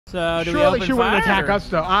So do we Surely open she wouldn't fire, attack us,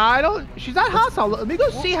 though. I don't. She's not hostile. Let me go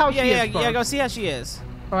see how she is. Yeah, go see how she is.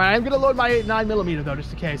 All right, I'm gonna load my 9mm though,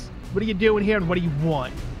 just in case. What are you doing here, and what do you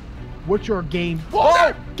want? What's your game?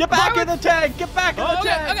 Whoa! Get back in the tank! Get back in the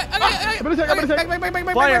tank! Okay. I'm gonna take.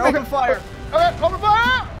 Fire! Open fire! Okay, open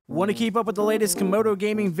fire! Want to keep up with the latest Camodo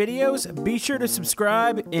gaming videos? Be sure to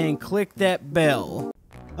subscribe and click that bell.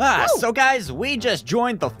 So guys, we just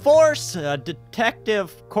joined the force.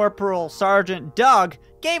 Detective Corporal Sergeant Doug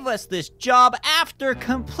gave us this job after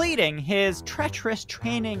completing his treacherous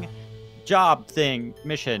training job thing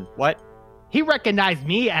mission. What? He recognized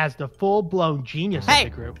me as the full-blown genius of the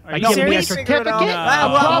group. Are you giving me a serious? certificate. No.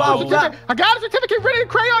 I got a certificate written in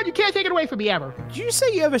crayon. You can't take it away from me ever. Did you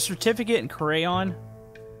say you have a certificate in crayon?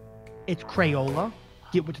 It's Crayola.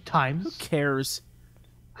 Get with the times. Who cares?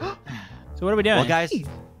 So what are we doing? Well, guys,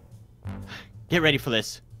 get ready for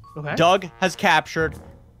this. Okay. Doug has captured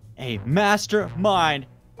a mastermind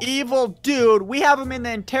evil dude. We have him in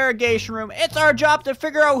the interrogation room. It's our job to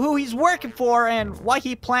figure out who he's working for and what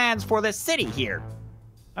he plans for this city here.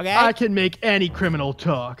 Okay? I can make any criminal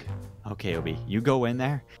talk. Okay, Obi, you go in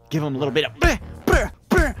there. Give him a little bit of...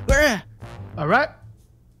 All right.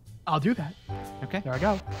 I'll do that. Okay. There I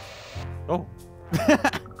go. Oh.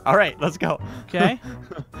 All right, let's go. Okay.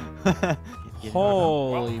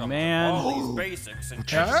 Holy man. All these basics and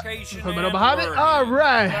Put education a and behind it. learning. All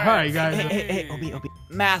right, you guys. Hey, Obi.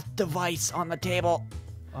 Math device on the table.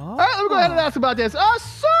 All right, let me go ahead and ask about this.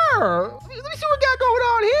 Sir, let me see what we got going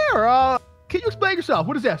on here. Can you explain yourself?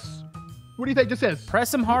 What is this? What do you think this is?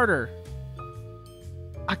 Press him harder.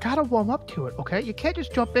 I gotta warm up to it, okay? You can't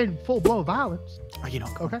just jump in full-blown violence. Oh, you know,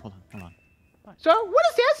 Okay. Hold on. So, what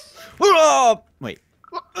is this? Wait.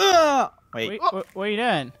 Wait. What are you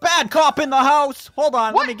doing? Bad cop in the house. Hold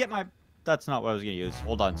on. What? Let me get my... That's not what I was going to use.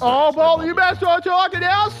 Hold on. Oh, Baldy, you better start talking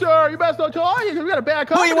now, sir. You better start talking because we got a bad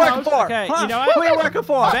cop. Who are you in the working house. for? Okay, Huh? you know what? Who are you working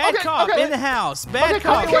for? Bad okay, cop okay. in the house. Bad Okay,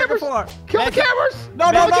 cop. kill the cameras. Kill the cameras.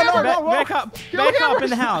 No. Bad cop. Kill Bad the cop in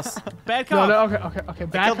cameras. the house. Bad cop. Okay.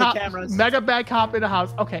 Bad killed the cop. cameras. Mega bad cop in the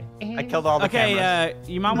house. Okay. I killed all the cameras. Okay,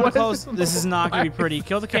 you might want What to is close. This is not going to be pretty.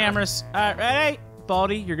 Kill the cameras. All right, ready?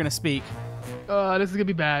 Baldy, you're going to speak. This is gonna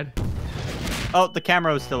be bad. Oh, the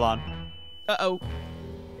camera is still on. Uh-oh.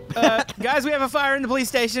 Guys, we have a fire in the police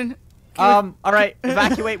station. All right.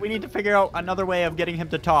 Evacuate. We need to figure out another way of getting him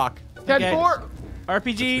to talk. 10-4.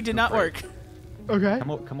 RPG did not work. Okay.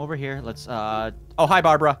 Come over here. Let's, oh, hi,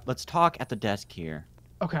 Barbara. Let's talk at the desk here.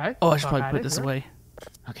 Okay. Oh, I should probably put this away.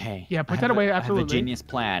 Okay. Yeah, put I that have away, I have absolutely. a genius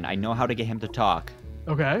plan. I know how to get him to talk.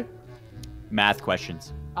 Okay. Math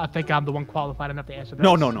questions. I think I'm the one qualified enough to answer this.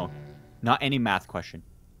 No. Not any math question.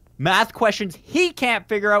 Math questions he can't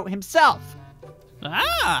figure out himself.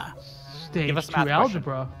 Ah. Stage Give us a 2 math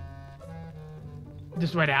algebra.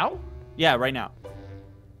 Just right out? Yeah, right now.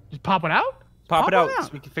 Just pop it out? Pop it out it out.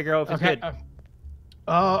 so we can figure out if it's Okay. good.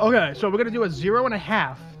 Okay, so we're gonna do a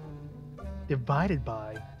 0.5 divided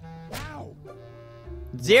by.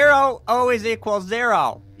 0 always equals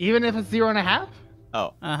 0. Even if it's 0.5?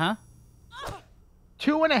 Oh. Uh-huh.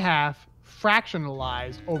 2.5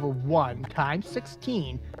 fractionalized over 1 times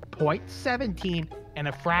 16.17 and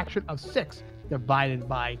a fraction of 6 divided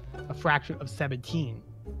by a fraction of 17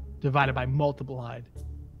 divided by multiplied.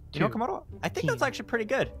 You know, Camodo, I think that's actually pretty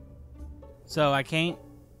good. So I can't.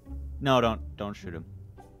 No, don't shoot him.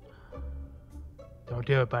 Don't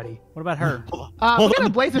do it, buddy. What about her? We got a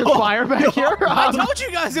blazing fire back here. I told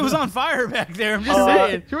you guys it was on fire back there. I'm just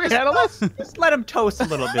saying. Should we handle this? Just let him toast a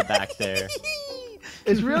little bit back there.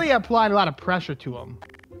 It's really applying a lot of pressure to him.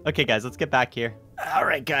 Okay, guys, let's get back here. All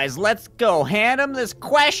right, guys, let's go. Hand him this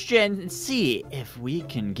question and see if we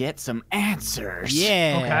can get some answers.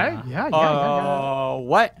 Yeah. Okay. Yeah.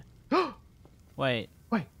 What? Wait. Wait.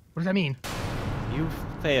 What does that mean? You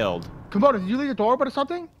failed. Camodo, did you leave the door open or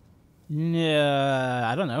something? Yeah.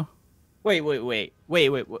 I don't know. Wait.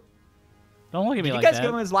 Don't look at me Did like you guys that.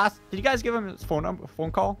 give him his Did you guys give him his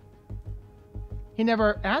phone call? He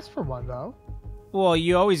never asked for one, though. Well,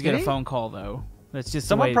 you always get Did a he? phone call though. That's just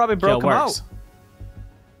Someone the way probably broke jail him works.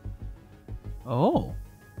 Oh.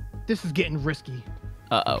 This is getting risky.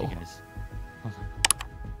 Uh-oh. Okay, guys.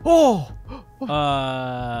 Oh! What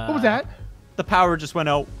was that? The power just went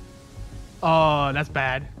out. Oh, that's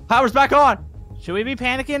bad. Power's back on. Should we be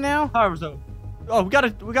panicking now? Power's out. Oh, we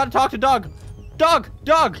gotta talk to Doug. Doug.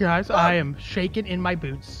 Guys, Doug. I am shaking in my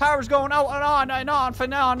boots. Power's going out and on for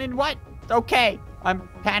now. And what? Okay, I'm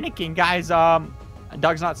panicking, guys.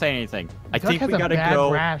 Doug's not saying anything. I Doug think has we gotta a bad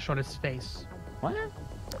go. rash on his face. What?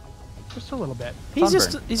 Just a little bit.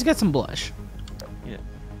 He's got some blush. Yeah.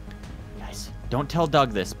 Guys, don't tell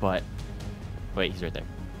Doug this, but wait, he's right there.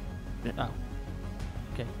 Oh.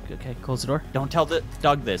 Okay. Close the door. Don't tell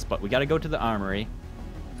Doug this, but we gotta go to the armory.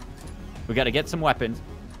 We gotta get some weapons.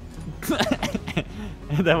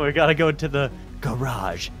 And then we gotta go to the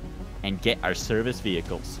garage and get our service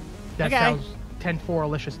vehicles. That Okay. sounds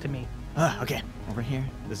 10-4-alicious to me. Okay, over here.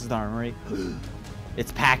 This is the armory.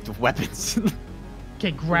 It's packed with weapons.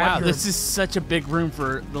 Okay, grab Wow, your... this is such a big room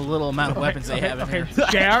for the little amount of weapons they have in here.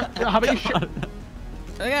 Share. How about you share?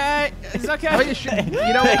 Okay, it's How about you okay. share?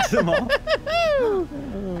 You know Takes what? them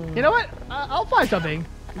all. You know what? I'll find something.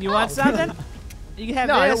 You want something? You can have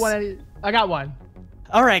No, this. I don't want any. I got one.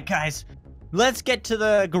 All right, guys. Let's get to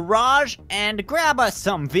the garage and grab us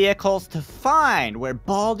some vehicles to find where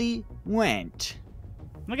Baldi went.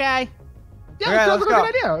 Okay. Yeah, All right, sounds like let's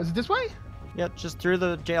a good idea. Is it this way? Yep, just through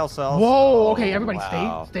the jail cells. Whoa. Okay, everybody,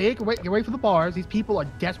 wow. stay. Get away from the bars. These people are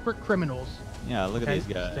desperate criminals. Yeah, look Okay, at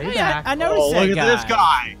these guys. stay Hey, back. I noticed that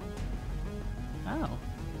guy. guy. Oh.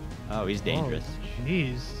 Oh, he's dangerous. Oh,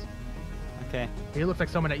 jeez. Okay. He looks like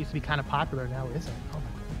someone that used to be kind of popular now, isn't? Oh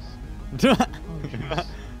my goodness. Oh, jeez.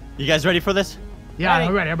 You guys ready for this? Yeah,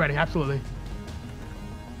 Ready. I'm ready. Absolutely.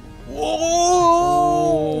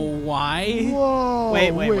 Oh, why? Whoa.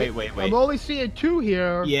 Wait. I'm only seeing 2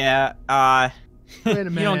 here. Yeah, Wait a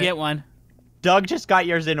minute. You don't get one. Doug just got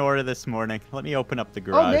yours in order this morning. Let me open up the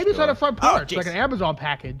garage. Oh, maybe it's on door. the front Oh, porch, like jeez. an Amazon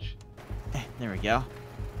package. There we go.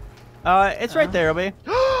 It's right there, Obi.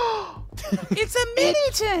 It's a mini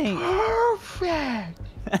tank. Perfect.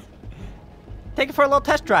 Take it for a little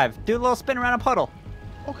test drive. Do a little spin around a puddle.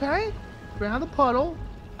 Okay. Around the puddle.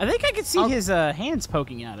 I think I can see his hands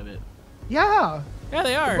poking out of it. Yeah. Yeah,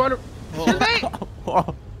 they are. I'm going, excuse me?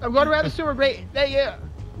 Whoa. I'm going around the sewer grate. Yeah.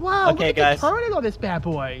 Wow. Okay, look at guys. the turning on this bad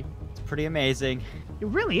boy. It's pretty amazing. It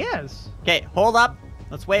really is. Okay, hold up.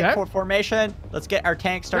 Let's wait Okay. for formation. Let's get our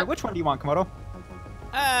tank started. Yep. Which one do you want, Komodo?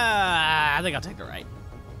 I think I'll take the right.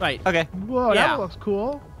 Right. Okay. Whoa, Yeah. that looks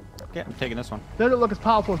cool. Okay, I'm taking this one. Doesn't look as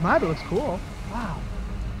powerful as mine, but it looks cool. Wow.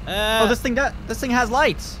 Oh, this thing has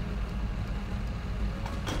lights.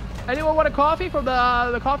 Anyone want a coffee from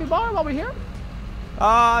the coffee bar while we're here?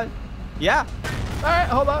 Yeah. All right,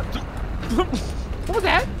 hold on. What was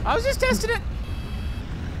that? I was just testing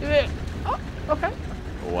it. Oh, okay.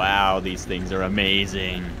 Wow, these things are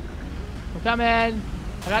amazing. Well, come in.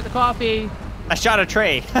 I got the coffee. I shot a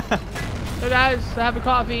tray. Hey guys, I have the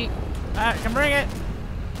coffee. I can bring it.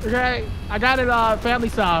 Okay, I got it family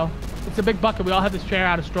style. It's a big bucket. We all have this chair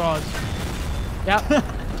out of straws. Yep.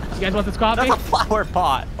 You guys want this coffee? That's a flower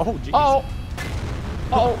pot. Oh, jeez.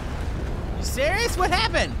 Oh. You serious? What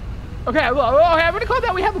happened? Okay, look. I'm gonna call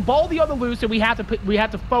that. We have a Baldi on the loose, and we have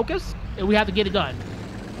to focus, and we have to get it done.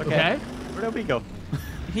 Okay. Where did we go?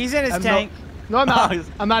 He's in his I'm tank. No, I'm not. Oh, he's-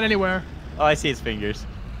 I'm not anywhere. Oh, I see his fingers.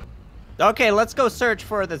 Okay, let's go search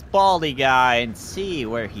for this Baldi guy and see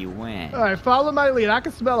where he went. All right, follow my lead. I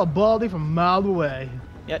can smell a Baldi from a mile away.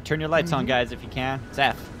 Yeah, turn your lights on, guys, if you can. It's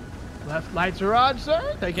F. Left lights are on,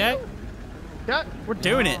 sir. Thank Okay. you. Yeah. We're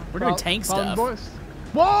doing it. We're doing Follow- tank follow the stuff. voice.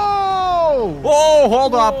 Whoa! Whoa,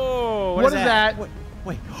 hold up. Whoa, What is that?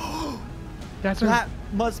 Wait. That's her. That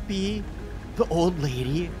must be the old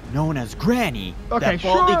lady known as Granny. Okay, that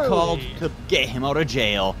Baldi surely. called to get him out of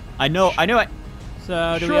jail. I knew it.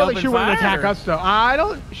 So do we Surely open she wouldn't fire? attack us, though. I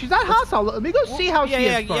don't. She's not hostile. Let me go see how she is.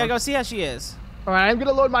 Yeah, first. go see how she is. All right, I'm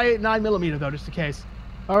gonna load my 9mm though, just in case.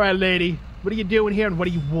 All right, lady. What are you doing here, and what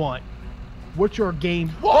do you want? What's your game?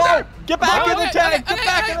 Whoa! Get back in the Okay, tank! okay, Get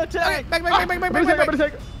back okay, in the tank! Back. I'm gonna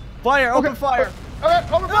take. Fire! Open fire! All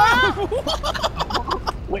right, open fire.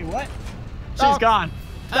 Wait, what? She's Oh. gone.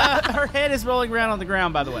 Her head is rolling around on the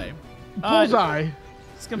ground, by the way. Bullseye.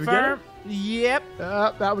 Let's we get confirm. Yep.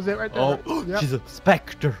 That was it right there. Oh, Yep. she's a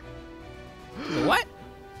specter. What?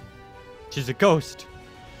 She's a ghost.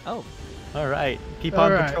 Oh. All right. Keep All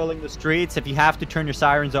on right. patrolling the streets. If you have to, turn your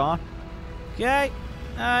sirens on. Okay.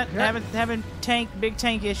 Yeah. Having big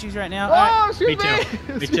tank issues right now. Oh, excuse Me me.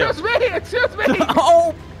 too. Me too. Excuse me. Excuse me.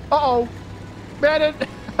 Oh! Uh-oh. Bandit. Here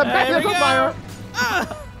Bandit's we on go. fire.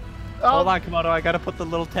 Oh. Hold on, Camodo. I gotta put the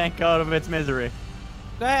little tank out of its misery.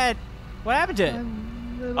 Go ahead. What happened to it?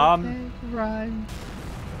 Nothing.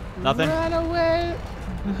 Run away.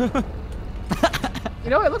 You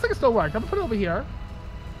know, it looks like it still worked. I'm gonna put it over here.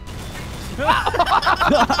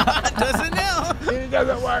 Doesn't now. It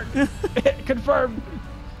doesn't work. Confirmed.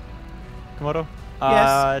 Camodo?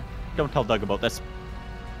 Yes. Don't tell Doug about this.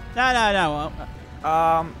 No.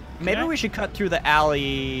 Maybe Okay. we should cut through the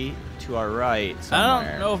alley to our right I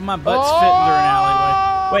somewhere. don't know if my butt's fitting through an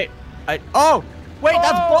alleyway. Wait,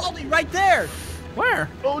 that's Baldi right there! Where?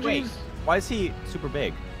 Oh, Wait, jeez. why is he super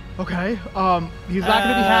big? Okay. He's not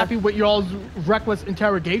gonna be happy with y'all's reckless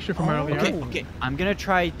interrogation from earlier. Okay, I'm gonna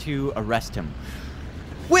try to arrest him.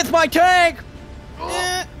 with my tank.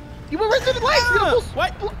 You went right to the lights.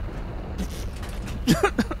 What?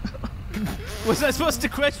 Was I supposed to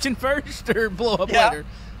question first or blow up Yeah. later?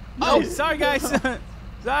 Oh, sorry guys.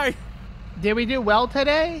 Sorry. Did we do well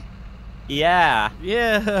today? Yeah,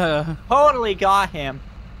 Yeah. totally got him.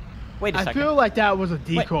 Wait a I second. feel like that was a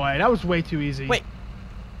decoy. That was way too easy. Wait,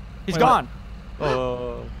 he's Wait, gone.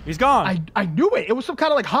 Oh, he's gone. I knew it. It was some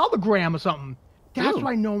kind of like hologram or something. That's Ooh.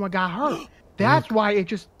 why no one got hurt. That's why it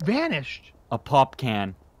just vanished. A pop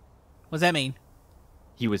can. What does that mean?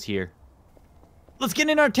 He was here. Let's get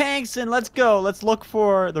in our tanks and let's go. Let's look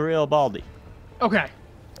for the real Baldi. Okay.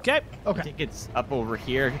 Okay. I Okay. think it's up over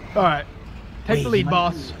here All right. Take Wait, the he lead, might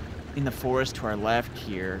boss. in the forest to our left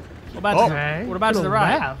here. What about Oh. Okay. What about to the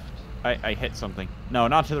right? left? I hit something. No,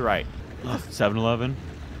 not to the right. 7-Eleven.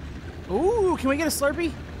 Ooh, can we get a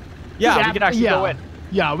Slurpee? Yeah, we can actually go in.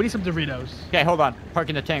 Yeah, we need some Doritos. Okay, hold on.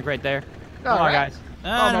 Parking the tank right there. Come on, All right. guys.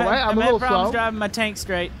 On my way. I'm a having little problems slow. driving my tank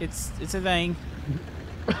straight. It's a thing.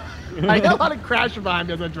 I got a lot of crash behind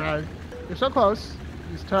me as I drive. You're so close.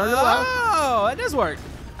 Just turn to the left. Oh, that does work.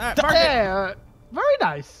 All right, park it. Yeah. Very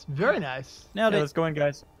nice. Very nice. Nailed Yeah, it. let's go in,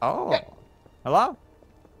 guys. Oh. Yeah. Hello?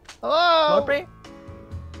 Hello. Slurpee?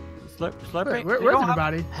 Slurpee? Where's They don't have-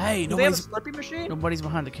 everybody? Hey, Do they have a nobody's Slurpee machine? nobody's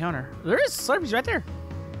behind the counter. There is Slurpees right there.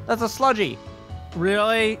 That's a sludgy.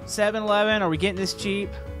 Really? 7-Eleven? Are we getting this cheap?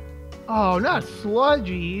 Oh, not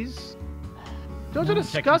sludgies. Those are Check the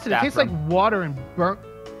disgusting. It staff tastes like room. water and burnt.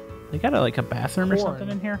 They got like a bathroom or Corn. something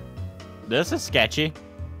in here. This is sketchy.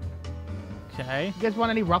 Okay. You guys want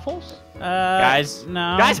any ruffles? Guys.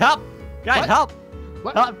 no. Guys, help! Guys, What? help!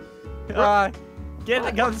 What? Help! Get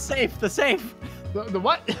it, go to the safe, the safe. The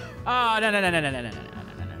what? Oh no.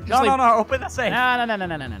 No, open the safe.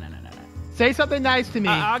 No. Say something nice to me.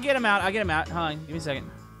 I'll get him out. Hold on. Give me a second.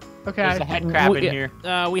 Okay. There's a head crab in here.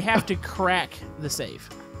 We have to crack the safe.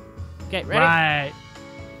 Okay, ready? Right.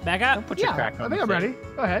 Back up. Don't put your Yeah, crack I on think I'm the ready.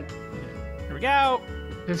 Go ahead. Here we go.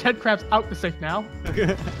 There's head crabs out the safe now.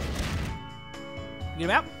 Get him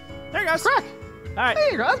out. There he goes. Crack. All right.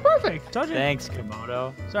 There you go. That's perfect. Told you. Thanks,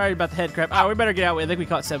 Camodo. Sorry about the head crab. Oh, we better get out. I think we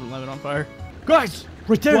caught 7-Eleven on fire. Guys,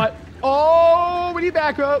 right there. What? Oh, we need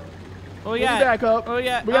backup. Oh We need yeah. backup. Oh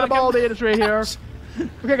yeah. We got a come- Baldi in us right here.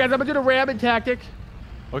 Okay, guys, I'm gonna do the rabbit tactic.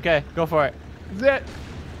 Okay, go for it. Is it?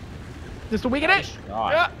 Just to weaken it.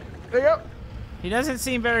 shot. Yeah. There you go. He doesn't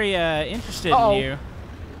seem very interested Uh-oh. in you.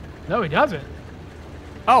 No, he doesn't.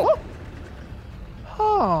 Oh.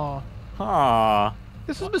 Oh, Aw.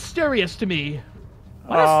 this is mysterious to me.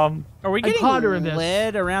 Are we getting pondering this.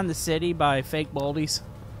 led around the city by fake Baldi's?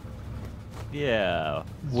 Yeah.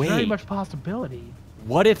 There's very Wait. much possibility.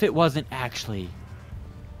 What if it wasn't actually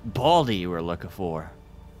Baldi you were looking for?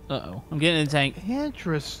 Uh-oh. I'm getting in the tank.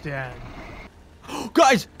 Interesting.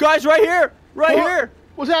 Guys, right here, right here.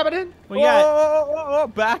 What's happening? What you got? Whoa,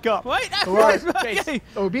 back up. Wait. Alright, Okay.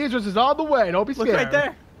 Oh, Beatrice is on the way. Don't be Look scared. right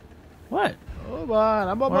there. What? Hold on,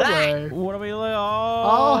 I'm on my What? way. What are we? Oh,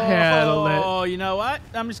 I'll handle it. Oh, you know what?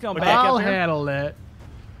 I'm just gonna Okay. back I'll up here. handle it.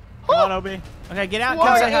 Come on, Obi. Okay, get out. Come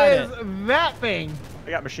What say hi to is it. that thing? I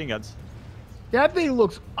got machine guns. That thing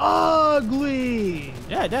looks ugly.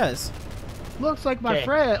 Yeah, it does. Looks like my Okay.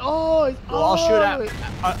 friend. Oh, it's Well, I'll shoot ugly.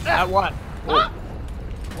 at one. Ah!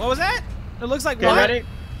 What was that? It looks like Okay, what? ready?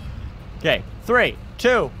 Okay, 3,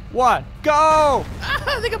 2, 1, go!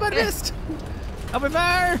 I think I might have missed. Open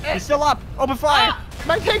fire. He's still up. Open fire. Ah!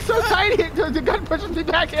 My tank's so tiny, the gun pushes me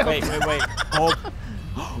back in. Wait. Hold.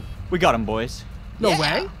 We got him, boys. No Yeah.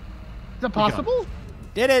 way. Is that possible?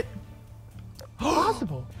 Did it?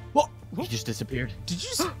 Possible. Whoa. He just disappeared. Did you?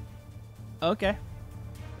 Okay.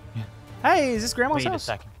 Yeah. Hey, is this Grandma's Wait a house?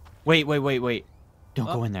 second. Wait. Don't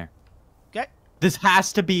Oh. go in there. Okay. This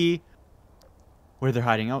has to be where they're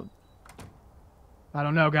hiding out. I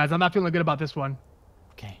don't know, guys. I'm not feeling good about this one.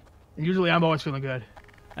 Okay. And usually I'm always feeling good.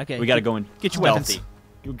 Okay. We gotta go in. Get your stealthy. weapons.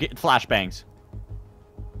 You get flashbangs.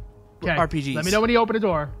 Okay. RPGs. Let me know when you open the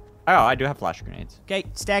door. Oh, I do have flash grenades. Okay,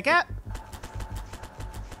 stack up.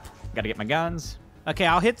 Gotta get my guns. Okay,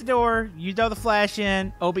 I'll hit the door. You throw the flash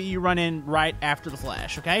in. Obi, you run in right after the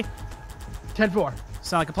flash. Okay. 10-4.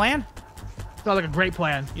 Sound like a plan? Sounds like a great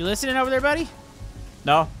plan. You listening over there, buddy?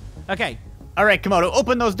 No. Okay. All right, Camodo,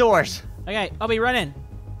 open those doors. Okay, Obi, run in.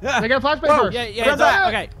 I got a flashbang Whoa. first. Yeah. Run that.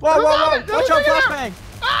 Okay. Whoa. Watch Watch out, flashbang.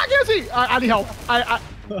 Ah, I can't see. I need help.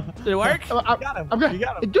 Did it work? got him. I'm good. You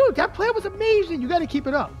got him. Dude, that plan was amazing. You got to keep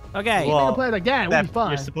it up. Okay. Well, make a play like that, we'll be Steph, fine.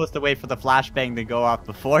 You're supposed to wait for the flashbang to go off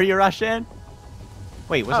before you rush in.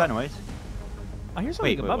 Wait, what's Oh. that noise? I hear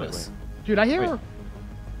something Wait, above wait, us. Dude, I hear. Wait.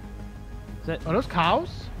 Is that? Are those cows?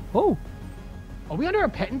 Oh. Are we under a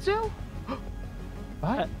petting zoo?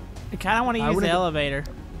 What? I kind of want to I use the would've- elevator.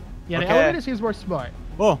 Yeah, the Okay. elevator seems more smart.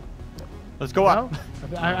 Whoa. Let's go up.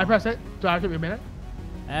 No? I press it. So I have to be a minute.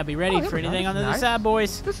 Be ready Oh, for here we go. anything on the This other is side,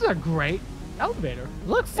 boys. This is a great elevator.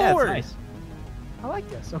 Look Yeah, it's forward. nice. I like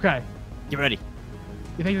this. Okay. Get ready.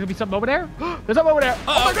 You think there's gonna be something over there? There's something over there.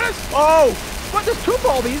 Oh my goodness! Oh! What? There's 2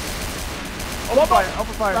 Baldi's. Open fire.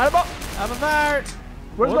 Open fire. Right about. Up a fire.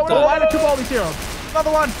 Where's What going on? the- Why are there 2 Baldi's here?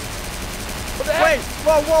 Another one. What the heck? Wait.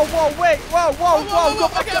 Whoa, whoa, whoa, wait. Whoa, whoa, whoa. Go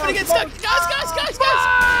back Okay, I'm gonna down. get stuck. Guys.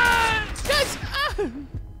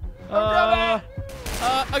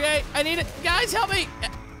 Okay, I need it. Guys, help me.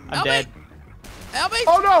 I'm Help dead. Me. Help me.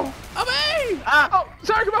 Oh no! Help me. Oh,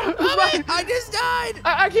 sorry, come on. Help me. I just died.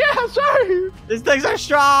 I can't. I'm sorry. These things are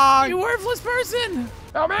strong. You worthless person.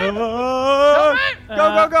 Help me. Go,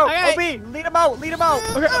 go, go. Okay. OB, lead him out. Lead him out.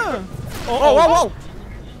 Okay. Whoa, whoa,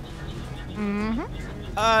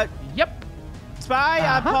 whoa. Yep. Spy,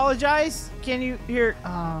 I apologize. Can you hear?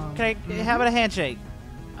 Can I have a handshake?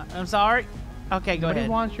 I'm sorry. Okay, go Nobody ahead.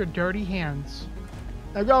 wants your dirty hands.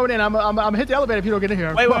 I'm going in. I'm hit the elevator if you don't get in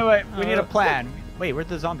here. Wait, wait, wait. We need a plan. Wait, where'd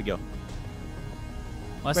the zombie go?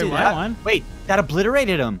 Well, I see Wait, that what? one. Wait, that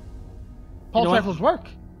obliterated him. Pulse You know what? rifles work.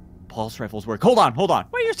 Pulse rifles work. Hold on, hold on.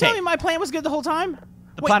 Wait, you're telling me my plan was good the whole time?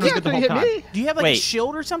 The plan was Yeah, good the so whole you hit time. me. Do you have like a Wait.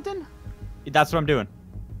 shield or something? That's what I'm doing.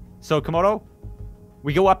 So, Camodo,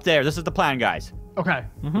 we go up there. This is the plan, guys. Okay.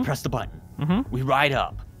 We press the button. We ride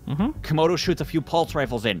up. Camodo shoots a few pulse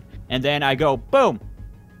rifles in, and then I go, boom.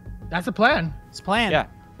 That's the plan. It's a plan. Yeah.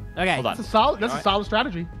 Okay. Hold on. That's a solid. That's a Alright. solid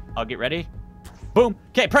strategy. I'll get ready. Boom.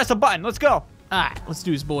 Okay, press the button. Let's go. All right, let's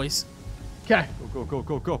do this, boys. Okay. Go, go, go,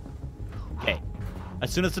 go, go. Okay. As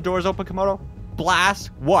soon as the doors open, Camodo,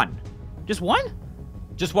 blast 1. Just one?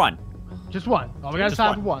 Just 1. Just one. Oh, we got Just time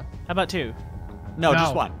one. for one. How about 2? No, No.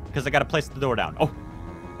 just 1. Because I got to place the door down. Oh,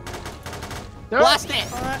 There. blast it.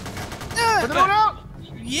 Put the door out.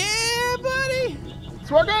 Yeah, buddy. It's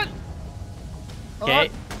working. Okay.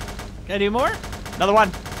 Can I do more? Another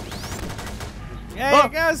one. There Oh.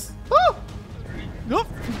 it goes. Woo! Oop.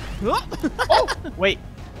 Oop. Oh, Wait.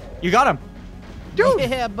 You got him. dude,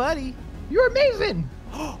 Yeah, buddy. you're amazing.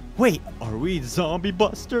 Wait, are we zombie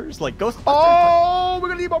busters? Like Ghostbusters? Oh, we're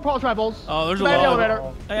gonna need more pulse rifles. Oh, there's a Back in the lot. elevator.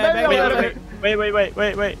 Okay, Back in the back in the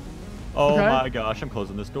elevator. Wait. Oh Okay. my gosh, I'm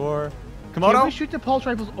closing this door. Can we Komodo, shoot the pulse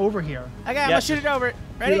rifles over here? Okay, I'm Yeah, gonna shoot it over. get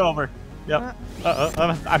Ready? over. Yep.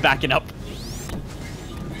 I'm backing up.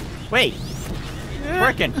 Wait.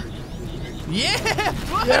 Frickin'. Yeah,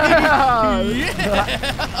 buddy. Yeah.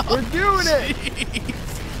 Yeah. We're doing it. You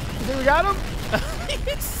think we got him?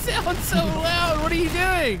 It sounds so loud. What are you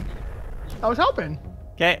doing? I was helping.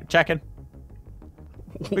 Okay, checking.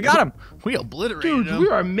 We got him. We obliterated Dude, him. we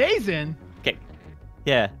are amazing. Okay.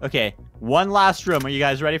 Yeah, okay. One last room. Are you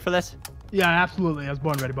guys ready for this? Yeah, absolutely. I was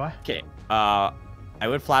born ready, boy. Okay. I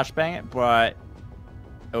would flashbang it, but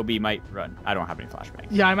OB might run. I don't have any flashbangs.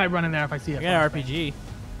 Yeah, I might run in there if I see it. I got an RPG.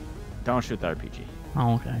 Don't shoot the RPG.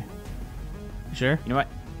 Oh, okay. You sure? You know what?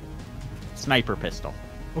 Sniper pistol.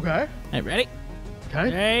 Okay. Hey, ready?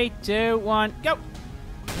 Okay. 3, 2, 1, go.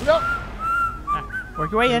 Here we go.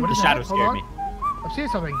 Work your way in. What The is that? shadow Hold scared on. me. I'm seeing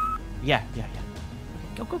something. Yeah.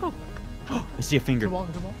 Go, go, go. I see a finger. Come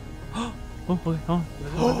on, come on. Oh, okay, oh.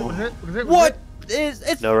 What is it? What is it? What is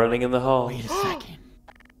it's No running in the hall. Wait a second.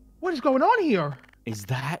 What is going on here? Is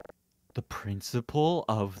that the principal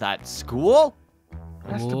of that school?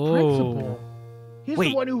 That's the Whoa. principal. He's Wait.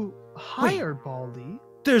 the one who hired Baldi.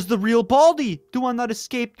 There's the real Baldi, the one that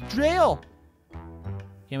escaped jail.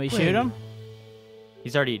 Can we Wait. shoot him?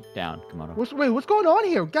 He's already down. Come on. What's going on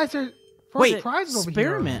here? Guys, there's Wait, prizes over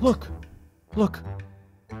Experiment. Look.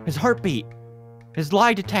 His heartbeat. His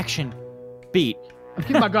lie detection beat. here. I'm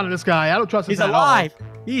keeping my gun on this guy. I don't trust him He's at alive.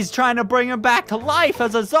 He's trying to bring him back to life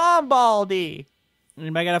as a Zombaldi.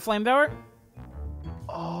 Anybody got a flamethrower?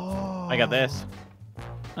 all. Oh. I got this.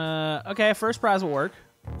 Okay, first prize will work.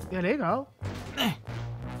 Yeah, there you go.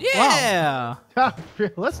 Yeah.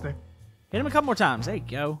 Realistic. Hit him a couple more times. There you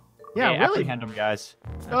go. Yeah, Okay, really. apprehend him, guys.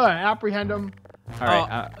 All right, apprehend him. All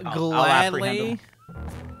right. I'll apprehend him. Gladly.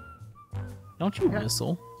 Don't you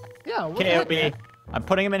whistle. Yeah. what the heck, KOB. man? I'm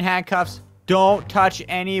putting him in handcuffs. Don't touch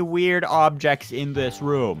any weird objects in this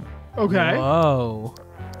room. Okay. Whoa.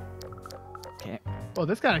 Okay. Well,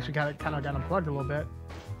 this guy actually kind of got unplugged a little bit.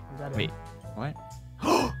 Is that it? Wait. What?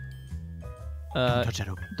 Touch that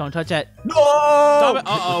open. Don't touch that. No! Stop it.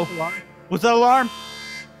 Uh-oh. What's that alarm?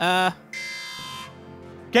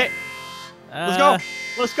 Okay. Let's Let's go.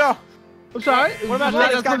 Let's go. I'm sorry. What about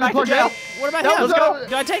Let that? us go back to jail. What about No, him? let's go.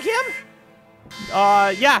 Do I take him?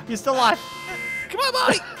 Yeah, he's still alive. Come on,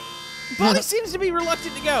 Baldi. Baldi seems to be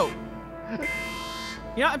reluctant to go.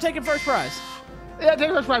 You know, I'm taking first prize. Yeah, take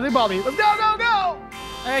first prize. Leave Baldi. Let's go, go, go.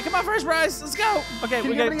 Hey, come on, first prize. Let's go. Okay, Can we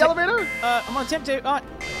you get in the elevator? I'm gonna attempt to.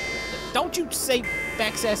 Don't you say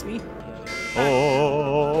backsass me.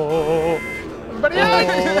 Oh. But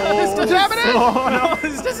yeah, what's happening? Oh, no,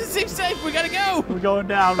 this doesn't seem safe. We gotta go. We're going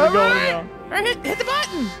down. We're going down. All right, hit the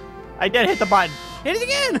button. I did hit the button. Hit it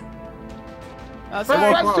again. First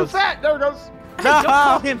Sorry. prize is too fat. There it goes. Hey, don't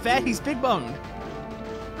call him fat. He's big boned.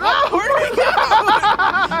 Oh, Where did he go?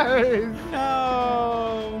 Nice.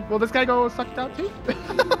 No. Will this guy go sucked out too?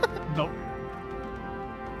 Nope.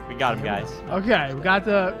 We got him, guys. Okay, we got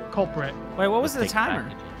the culprit. Wait, what was the Take the timer?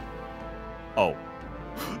 package. Oh.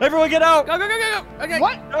 Everyone get out! Go, go, go, go, go. Okay.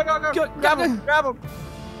 What? Go, go, go. Go, Grab go. him. Grab him.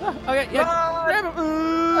 Okay, yeah. Run. Grab him.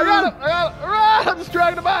 I got him. I got him. Run! I'm just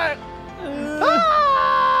dragging him back.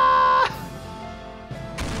 Ah!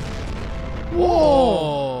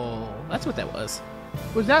 Whoa. That's what that was.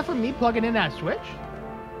 Was that for me plugging in that switch?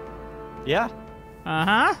 Yeah.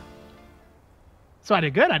 Uh-huh. So I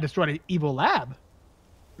did good. I destroyed an evil lab.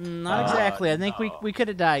 Not exactly. I think we could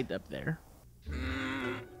have died up there.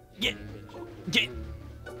 Get.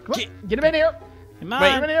 Come on, get him in here. Come Get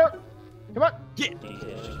him on. in here. Come on. Get.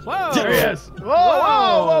 Whoa. There he is. Whoa,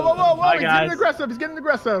 whoa, whoa, whoa, whoa, whoa. Hi, He's guys. getting aggressive. He's getting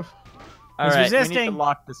aggressive. All He's right, we need to resisting.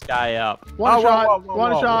 lock this guy up. One shot. whoa,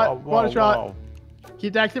 One whoa, shot. whoa, One whoa, shot. whoa.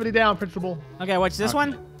 Keep the activity down, Principal. Okay, watch this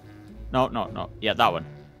one. No, no, no. Yeah, that one.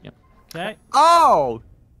 Yep. Okay. Oh,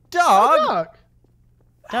 Doug. Oh, look.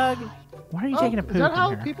 Doug, why are you taking a poop Is that in how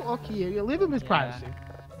here? people? Okay, you leave him his privacy.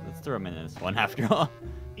 Let's throw him in this one after all.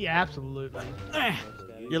 Yeah, absolutely.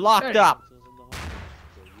 You're locked Hey. up.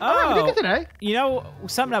 All right, we did Oh, good today. you know,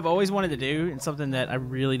 something I've always wanted to do and something that I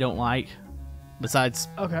really don't like, besides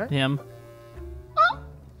Okay. him.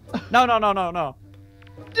 No, no, no, no, no.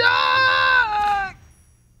 Doug!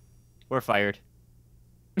 We're fired.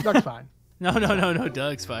 Doug's fine. No, no, no, no.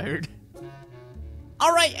 Doug's fired.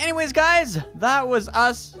 All right, anyways, guys, that was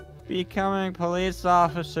us becoming police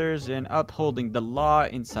officers and upholding the law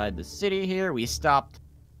inside the city here. We stopped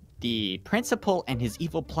the principal and his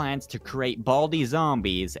evil plans to create Baldi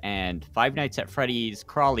zombies and Five Nights at Freddy's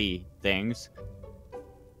crawly things.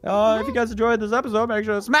 If you guys enjoyed this episode, make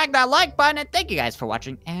sure to smack that like button, and thank you guys for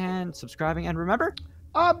watching and subscribing. And remember,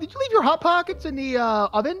 Did you leave your Hot Pockets in the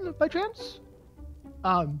oven by chance?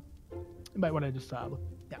 You might want to just look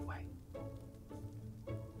that way.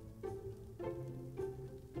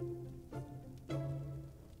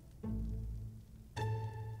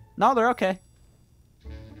 no, they're okay.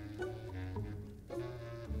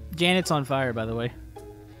 Janet's on fire, by the way.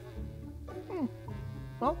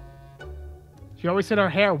 Well, she always said her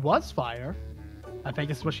hair was fire. I think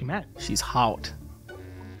that's what she meant. She's hot.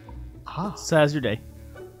 Ah, So how's your day?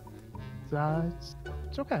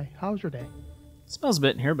 it's okay. How was your day? Smells a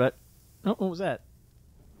bit in here, but... Oh, what was that?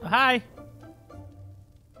 Hi.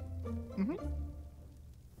 Mm-hmm.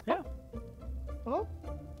 Yeah. Hello?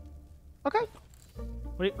 Okay.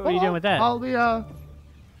 What are you doing with that? I'll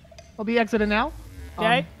be exiting now.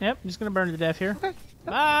 Okay. Yep. I'm just going to burn to death here. Okay.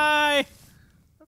 Bye.